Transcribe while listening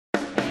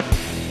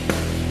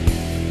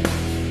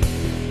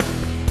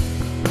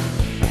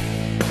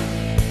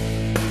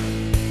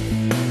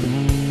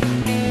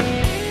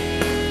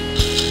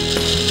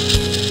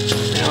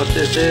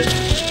is this?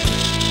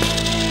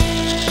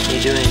 Me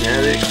doing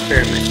another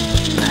experiment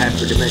in a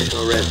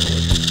hyperdimensional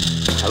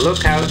resonator. Now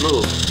look how it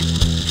moves.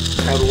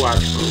 How the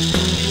watch moves.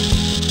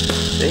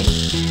 See?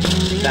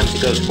 Sometimes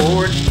it goes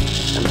forward,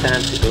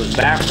 sometimes it goes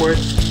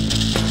backwards.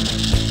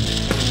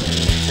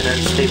 It's an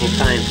unstable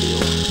time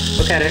field.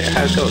 Look at it,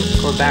 how it goes.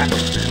 It's going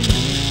backwards now.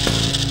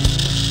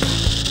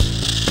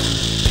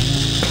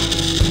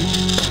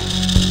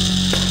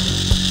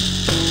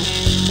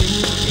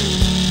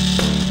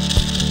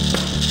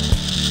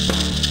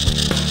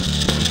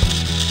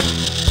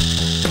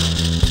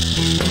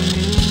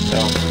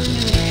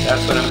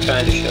 That's what I'm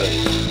trying to show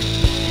you.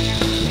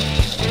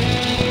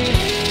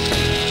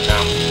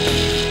 Now,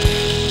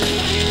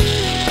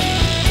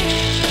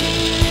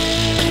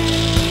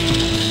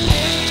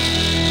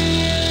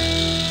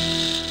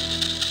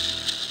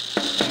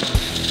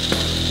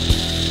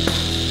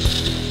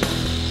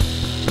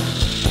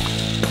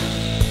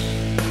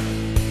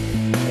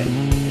 okay.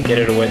 Get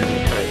it away from the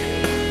time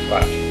field.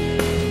 Watch.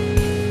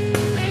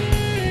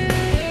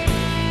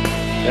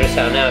 Notice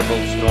how now it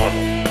moves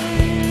normal.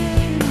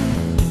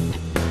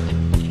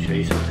 Show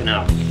you something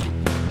else.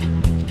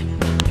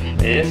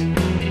 This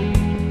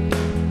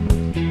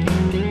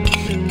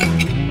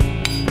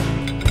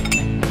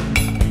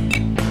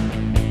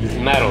is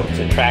metal. It's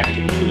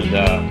attracted to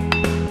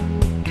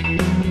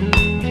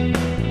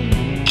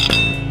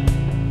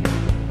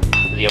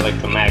the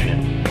electromagnet.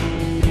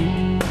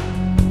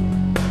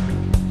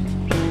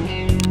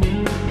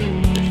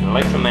 There's an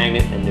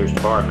electromagnet and there's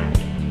the bar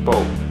magnet,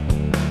 both.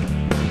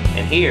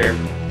 And here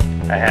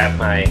I have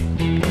my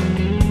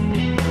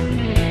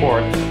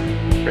quartz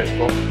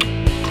crystal.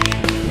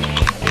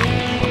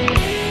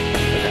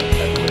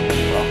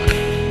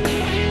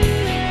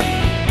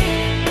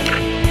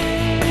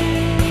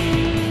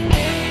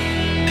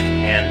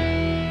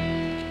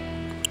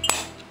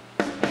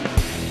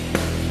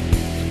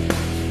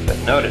 But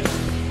notice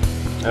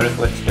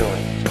what it's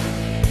doing.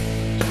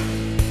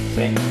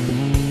 See?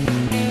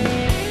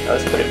 Now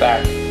let's put it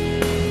back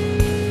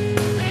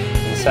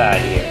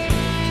inside here.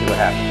 See what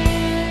happens.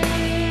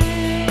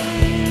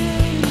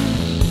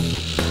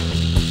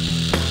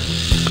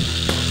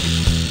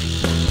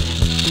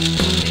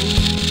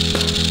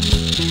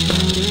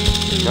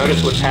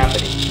 Notice what's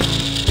happening.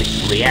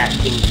 It's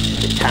reacting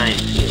to the time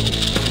field.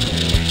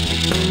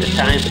 The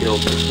time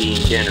field is being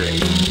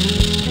generated.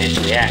 And it's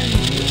reacting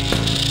to it.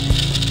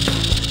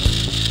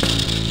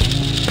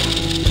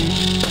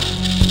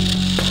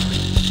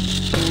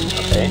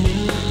 Okay?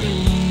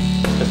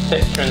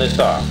 Let's turn this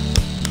off.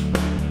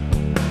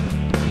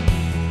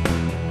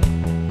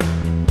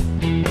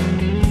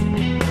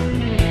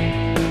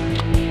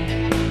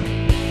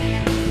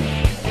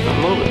 Don't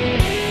move it.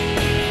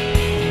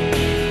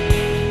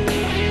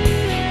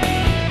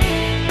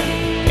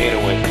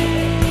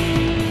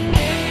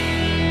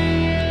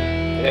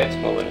 It's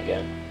moving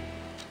again.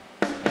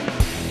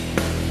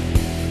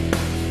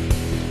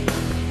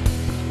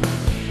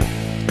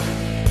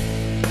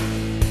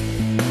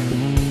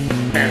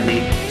 Apparently